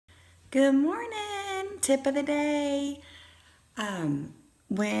Good morning. Tip of the day.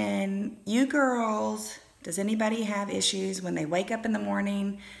 When you girls, does anybody have issues when they wake up in the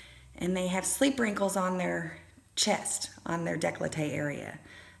morning and they have sleep wrinkles on their chest, on their décolleté area?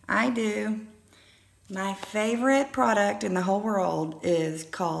 I do. My favorite product in the whole world is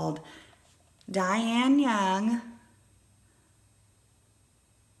called Diane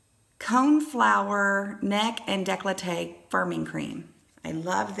coneflower neck and décolleté firming cream. I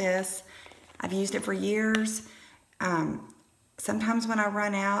love this. I've used it for years. Sometimes when I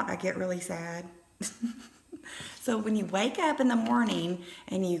run out, I get really sad. So when you wake up in the morning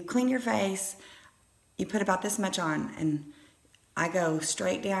and you clean your face, you put about this much on, and I go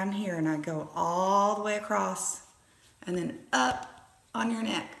straight down here and I go all the way across and then up on your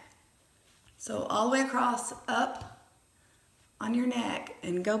neck. So all the way across, up on your neck,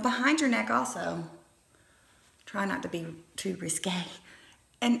 and go behind your neck also. Try not to be too risque.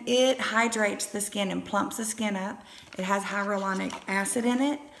 And it hydrates the skin and plumps the skin up. It has hyaluronic acid in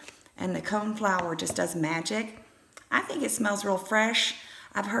it, and the coneflower just does magic. I think it smells real fresh.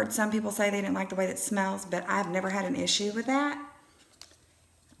 I've heard some people say they didn't like the way that it smells, but I've never had an issue with that.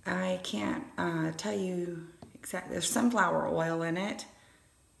 I can't tell you exactly. There's sunflower oil in it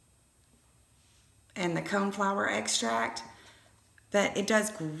and the coneflower extract. But it does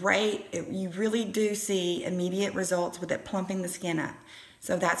great. You really do see immediate results with it plumping the skin up.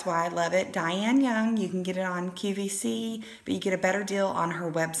 So that's why I love it. Diane Young, you can get it on QVC, but you get a better deal on her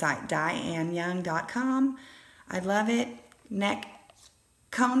website, dianeyoung.com. I love it.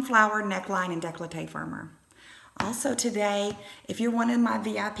 Coneflower neckline and décolleté firmer. Also today, if you're one of my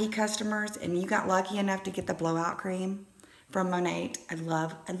VIP customers and you got lucky enough to get the blowout cream from Monat, I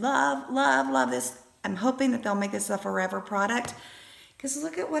love this. I'm hoping that they'll make this a forever product, because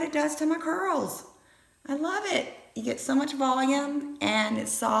look at what it does to my curls. I love it. You get so much volume and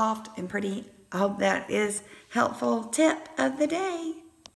it's soft and pretty. I hope that is helpful. Tip of the day.